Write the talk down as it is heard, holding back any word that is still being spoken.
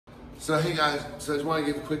So hey guys, so I just want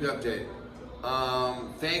to give a quick update.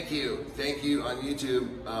 Thank you on YouTube.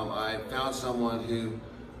 I found someone who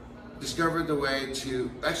discovered the way to,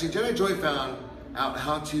 actually Jedi Joy found out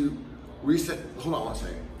how to reset, hold on one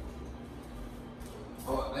second.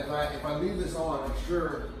 Oh, if I leave this on, I'm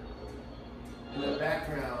sure in the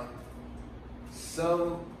background,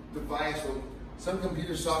 some device will, some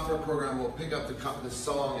computer software program will pick up the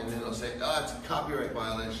song and then they'll say, oh, it's a copyright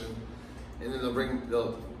violation. And then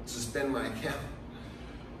they'll suspend my account.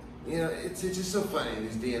 You know, it's just so funny,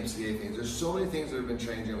 these DMCA things. There's so many things that have been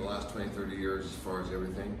changing over the last 20, 30 years as far as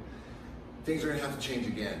everything. Things are gonna have to change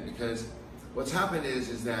again because what's happened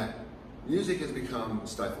is that music has become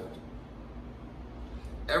stifled.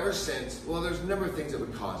 Ever since, well, there's a number of things that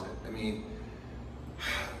would cause it. I mean,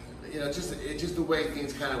 you know, it's just the way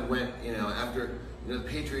things kind of went, you know, after, you know, the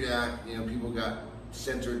Patriot Act, you know, people got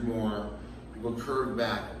censored more, people curved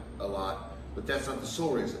back a lot, but that's not the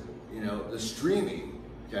sole reason. You know, the streaming,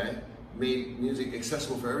 okay, made music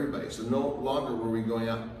accessible for everybody. So no longer were we going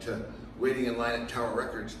out to waiting in line at Tower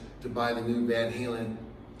Records to buy the new Van Halen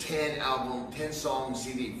 10 song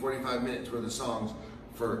CD, 45 minutes worth of songs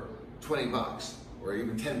for 20 bucks or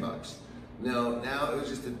even 10 bucks. No, now it was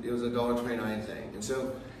just it was a $1.29 thing. And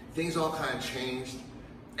so things all kind of changed.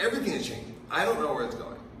 Everything is changing. I don't know where it's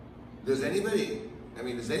going. Does anybody know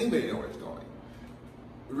where it's going?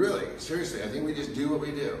 Really, seriously, I think we just do what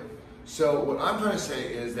we do. So what I'm trying to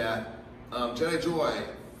say is that Jedi Joy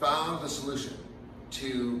found the solution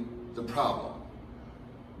to the problem.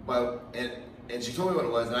 And she told me what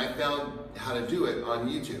it was, and I found how to do it on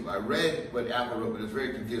YouTube. I read what Apple wrote, but it was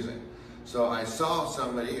very confusing. So I saw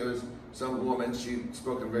somebody, it was some woman, she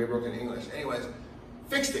spoke in very broken English. Anyways,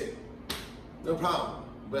 fixed it, no problem.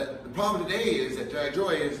 But the problem today is that Jedi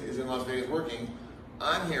Joy is in Las Vegas working.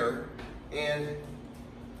 I'm here, and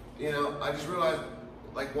you know, I just realized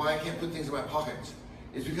like why I can't put things in my pockets.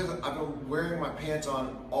 It's because I've been wearing my pants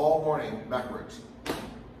on all morning backwards.